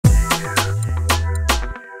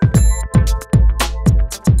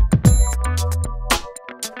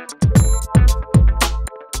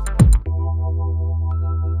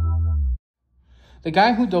The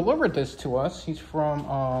guy who delivered this to us, he's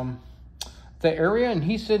from the area, and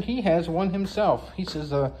he said he has one himself. He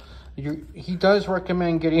says he does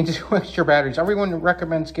recommend getting 2 extra batteries. Everyone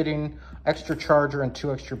recommends getting extra charger and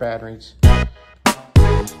 2 extra batteries.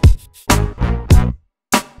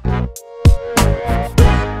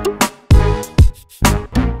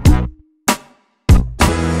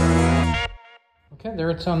 Okay,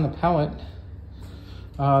 there it's on the pallet.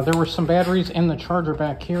 There were some batteries in the charger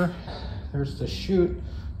back here. There's the chute,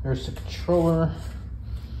 there's the controller,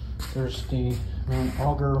 there's the main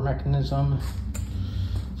auger mechanism.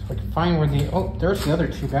 So if I can find where oh, there's the other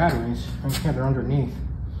 2 batteries. Right here, they're underneath.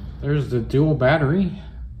 There's the dual battery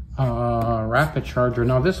rapid charger.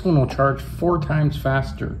 Now this one will charge 4 times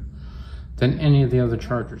faster than any of the other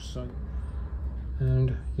chargers. So,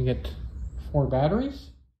 and you get 4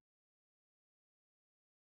 batteries.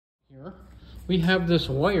 Here we have this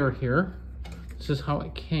wire here. This is how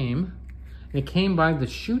it came. It came by the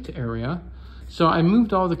chute area. So I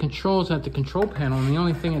moved all the controls at the control panel, and the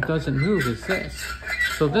only thing it doesn't move is this.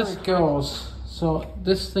 So this goes, so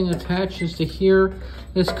this thing attaches to here,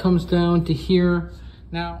 this comes down to here.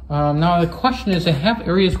 Now the question is, I have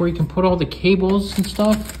areas where you can put all the cables and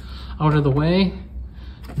stuff out of the way.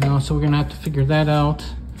 So we're gonna have to figure that out.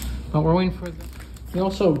 But we're waiting for they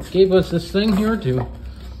also gave us this thing here to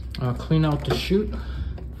clean out the chute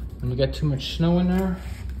when you get too much snow in there.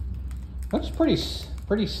 Looks pretty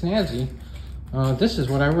snazzy. This is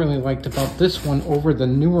what I really liked about this one over the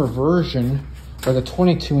newer version, or the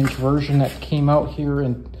 22-inch version that came out here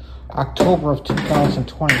in October of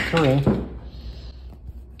 2023,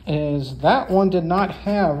 is that one did not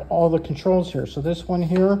have all the controls here. So this one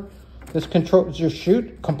here, this controls your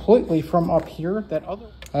chute completely from up here. That other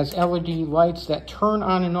has LED lights that turn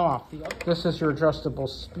on and off. This is your adjustable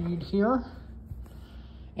speed here.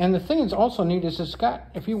 And the thing that's also neat is it's got,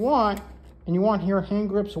 if you want, and you want your hand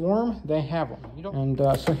grips warm, they have them. And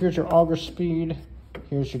so here's your auger speed,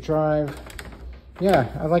 here's your drive. Yeah,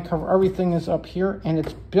 I like how everything is up here, and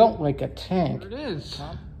it's built like a tank. There it is.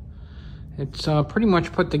 It's pretty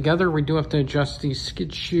much put together. We do have to adjust these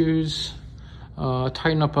skid shoes,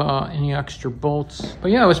 tighten up any extra bolts. But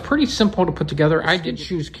yeah, it was pretty simple to put together. Skid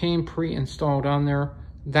shoes came pre-installed on there.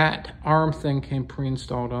 That arm thing came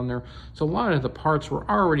pre-installed on there. So a lot of the parts were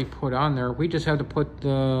already put on there. We just had to put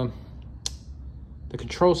the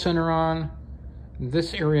control center on,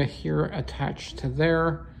 this area here attached to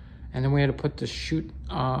there, and then we had to put the chute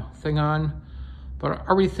thing on. But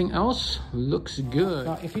everything else looks good.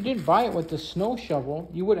 Now, if you did buy it with the snow shovel,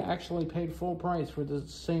 you would have actually paid full price for the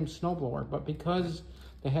same snowblower. But because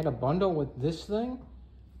they had a bundle with this thing,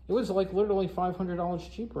 it was like literally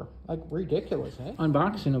 $500 cheaper. Like ridiculous, eh?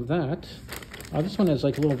 Unboxing of that. This one has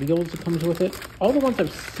like little wheels that comes with it. All the ones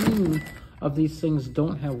I've seen of these things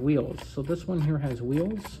don't have wheels. So this one here has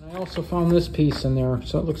wheels. And I also found this piece in there.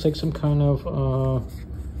 So it looks like some kind of, I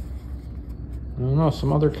don't know,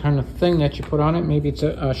 some other kind of thing that you put on it. Maybe it's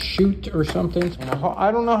a chute or something. I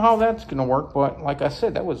don't know how that's gonna work, but like I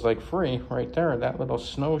said, that was like free right there. That little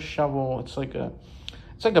snow shovel. It's like a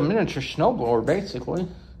miniature snowblower basically.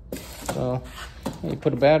 So you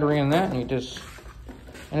put a battery in that, and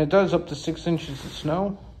and it does up to 6 inches of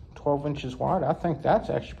snow, 12 inches wide. I think that's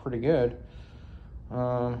actually pretty good.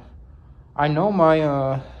 I know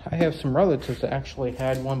I have some relatives that actually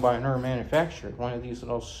had one by another manufacturer, one of these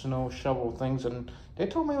little snow shovel things, and they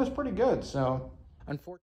told me it was pretty good. So,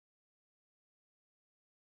 unfortunately,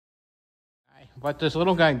 but this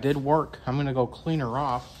little guy did work. I'm gonna go clean her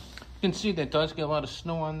off. You can see that does get a lot of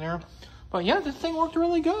snow on there, but yeah, this thing worked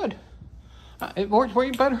really good. It worked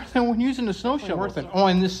way better than when using the snow shovel. Worth it. Oh,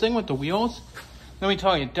 and this thing with the wheels, let me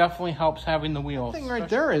tell you, it definitely helps having the wheels. This thing right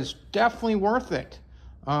there is definitely worth it.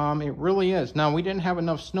 It really is. Now, we didn't have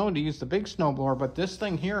enough snow to use the big snowblower, but this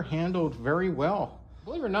thing here handled very well.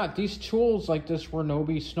 Believe it or not, these tools like this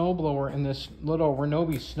Ryobi Snow Blower and this little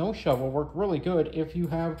Ryobi Snow Shovel work really good if you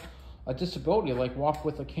have a disability, like walk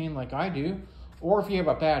with a cane like I do, or if you have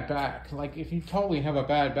a bad back. Like if you totally have a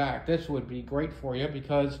bad back, this would be great for you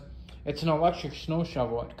because it's an electric snow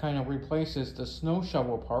shovel. It kind of replaces the snow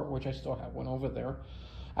shovel part, which I still have one over there.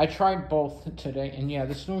 I tried both today, and yeah,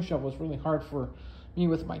 the snow shovel is really hard for me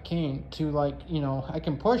with my cane to, like, you know, I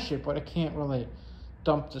can push it, but I can't really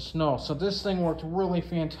dump the snow. So this thing worked really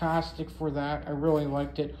fantastic for that. I really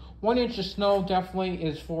liked it. 1 inch of snow definitely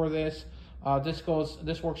is for this.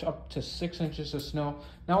 This works up to 6 inches of snow.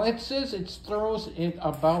 Now it says it throws it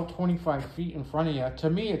about 25 feet in front of you. To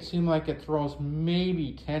me, it seemed like it throws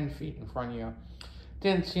maybe 10 feet in front of you.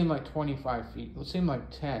 Didn't seem like 25 feet. It seemed like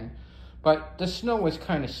 10. But the snow is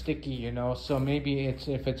kind of sticky, you know, so maybe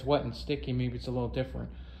if it's wet and sticky, maybe it's a little different.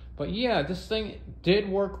 But yeah, this thing did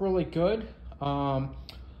work really good.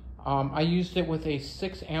 I used it with a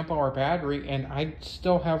 6 amp hour battery, and I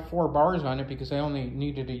still have 4 bars on it because I only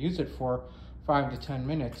needed to use it for 5 to 10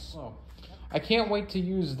 minutes. So I can't wait to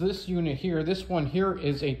use this unit here. This one here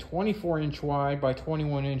is a 24-inch wide by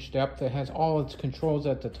 21-inch depth. It has all its controls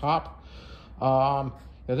at the top. Now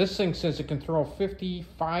this thing says it can throw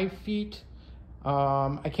 55 feet.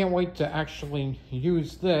 I can't wait to actually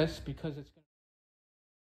use this because it's...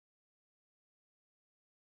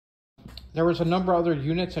 There was a number of other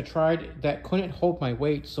units I tried that couldn't hold my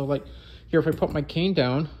weight. So like here, if I put my cane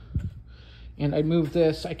down and I move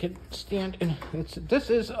this, I could stand and this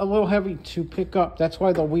is a little heavy to pick up. That's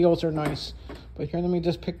why the wheels are nice. But here, let me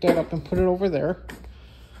just pick that up and put it over there.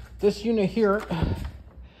 This unit here,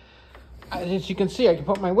 as you can see, I can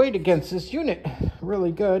put my weight against this unit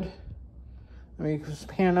really good. Let me just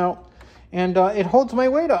pan out. And it holds my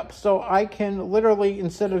weight up. So I can literally,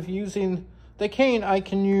 instead of using the cane, I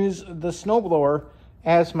can use the snowblower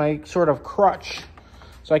as my sort of crutch.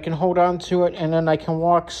 So I can hold on to it and then I can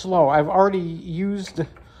walk slow. I've already used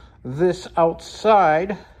this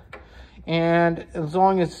outside, and as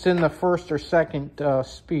long as it's in the first or second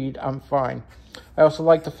speed, I'm fine. I also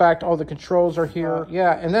like the fact all the controls are here.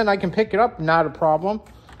 Yeah, and then I can pick it up, not a problem.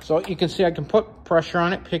 So you can see I can put pressure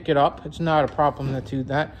on it, pick it up. It's not a problem to do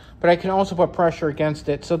that. But I can also put pressure against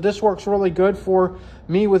it. So this works really good for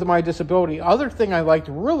me with my disability. Other thing I liked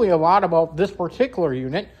really a lot about this particular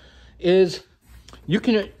unit is you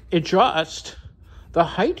can adjust the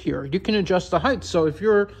height here. You can adjust the height. So if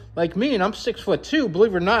you're like me and I'm 6'2",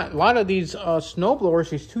 believe it or not, a lot of these snow blowers,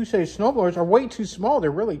 these 2-stage snow blowers are way too small. They're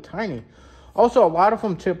really tiny. Also, a lot of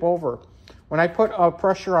them tip over. When I put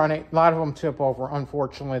pressure on it, a lot of them tip over.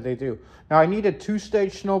 Unfortunately, they do. Now, I need a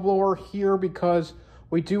 2-stage snowblower here because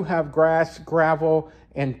we do have grass, gravel,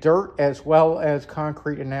 and dirt, as well as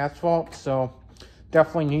concrete and asphalt. So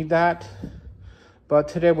definitely need that. But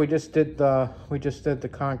today we just did the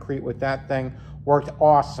concrete with that thing. Worked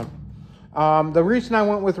awesome. The reason I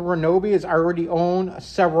went with Ryobi is I already own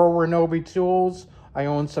several Ryobi tools. I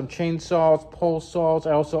own some chainsaws, pole saws.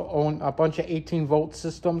 I also own a bunch of 18-volt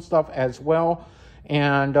system stuff as well.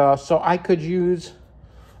 And so I could use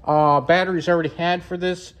batteries I already had for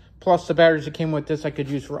this, plus the batteries that came with this I could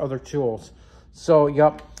use for other tools. So,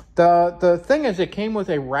 yep. The thing is, it came with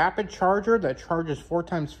a rapid charger that charges 4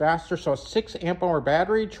 times faster. So a 6 amp hour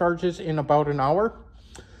battery charges in about an hour.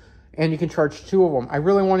 And you can charge 2 of them. I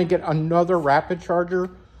really want to get another rapid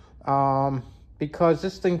charger. Because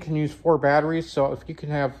this thing can use 4 batteries. So if you can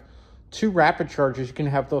have 2 rapid chargers, you can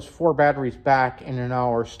have those 4 batteries back in an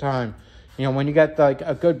hour's time. You know, when you got like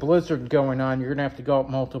a good blizzard going on, you're gonna have to go up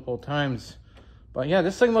multiple times. But yeah,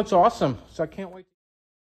 this thing looks awesome. So I can't wait.